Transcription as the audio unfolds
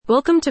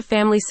Welcome to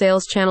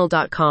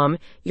FamilySalesChannel.com,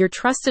 your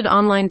trusted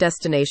online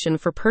destination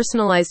for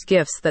personalized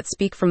gifts that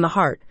speak from the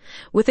heart.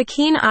 With a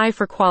keen eye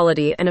for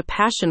quality and a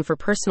passion for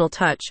personal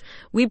touch,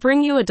 we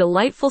bring you a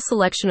delightful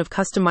selection of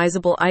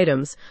customizable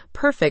items,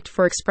 perfect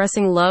for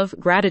expressing love,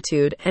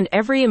 gratitude, and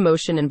every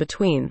emotion in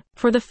between.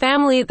 For the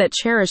family that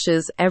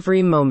cherishes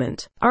every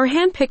moment. Our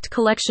hand-picked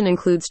collection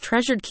includes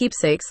treasured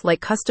keepsakes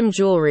like custom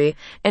jewelry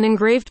and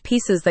engraved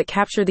pieces that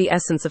capture the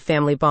essence of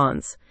family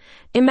bonds.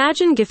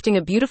 Imagine gifting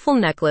a beautiful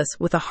necklace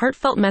with a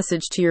heartfelt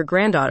message to your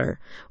granddaughter,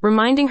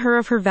 reminding her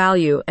of her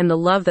value and the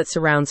love that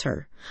surrounds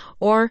her.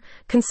 Or,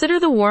 consider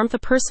the warmth a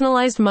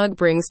personalized mug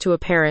brings to a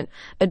parent,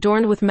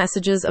 adorned with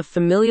messages of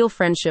familial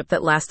friendship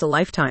that last a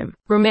lifetime.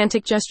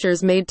 Romantic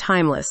gestures made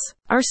timeless.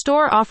 Our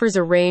store offers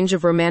a range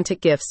of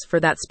romantic gifts for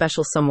that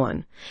special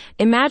someone.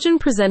 Imagine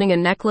presenting a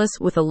necklace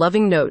with a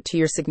loving note to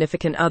your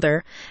significant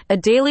other, a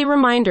daily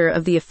reminder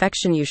of the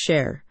affection you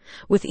share.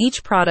 With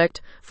each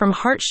product, from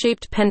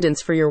heart-shaped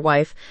pendants for your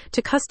wife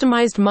to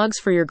customized mugs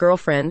for your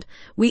girlfriend,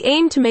 we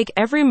aim to make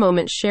every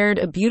moment shared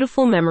a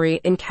beautiful memory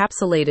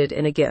encapsulated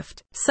in a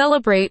gift.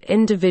 Celebrate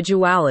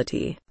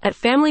individuality. At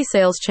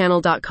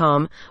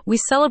FamilySalesChannel.com, we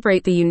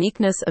celebrate the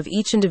uniqueness of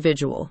each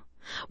individual.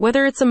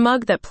 Whether it's a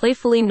mug that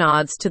playfully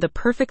nods to the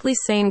perfectly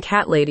sane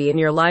cat lady in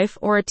your life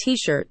or a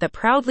t-shirt that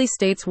proudly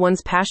states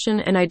one's passion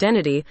and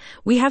identity,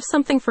 we have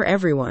something for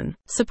everyone.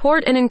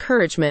 Support and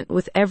encouragement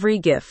with every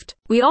gift.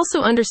 We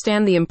also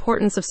understand the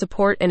importance of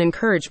support and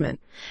encouragement.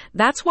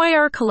 That's why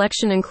our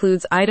collection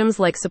includes items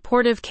like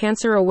supportive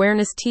cancer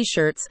awareness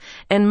t-shirts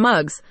and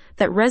mugs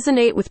that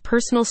resonate with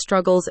personal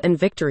struggles and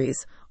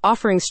victories,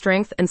 offering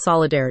strength and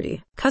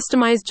solidarity.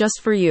 Customized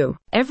just for you.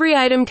 Every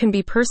item can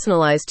be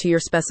personalized to your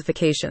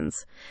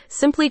specifications.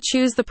 Simply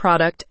choose the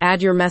product,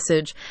 add your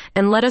message,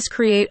 and let us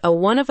create a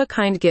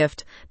one-of-a-kind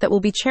gift that will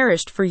be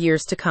cherished for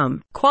years to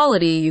come.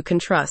 Quality you can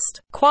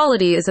trust.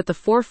 Quality is at the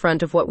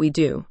forefront of what we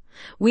do.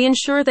 We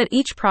ensure that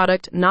each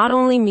product not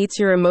only meets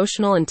your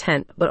emotional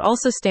intent, but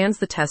also stands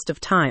the test of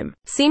time.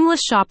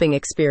 Seamless shopping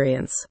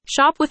experience.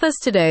 Shop with us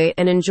today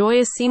and enjoy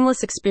a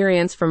seamless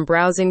experience from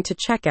browsing to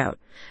checkout.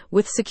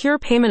 With secure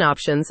payment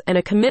options and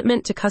a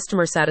commitment to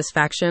customer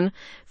satisfaction,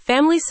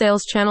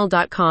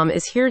 FamilySalesChannel.com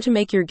is here to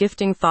make your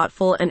gifting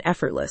thoughtful and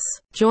effortless.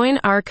 Join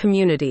our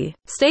community.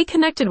 Stay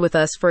connected with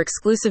us for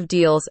exclusive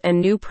deals and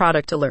new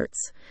product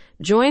alerts.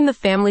 Join the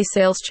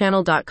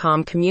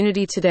FamilySalesChannel.com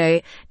community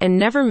today and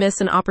never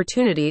miss an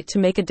opportunity to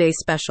make a day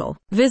special.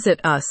 Visit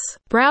us.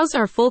 Browse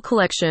our full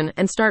collection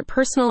and start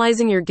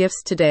personalizing your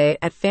gifts today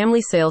at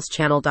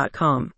FamilySalesChannel.com.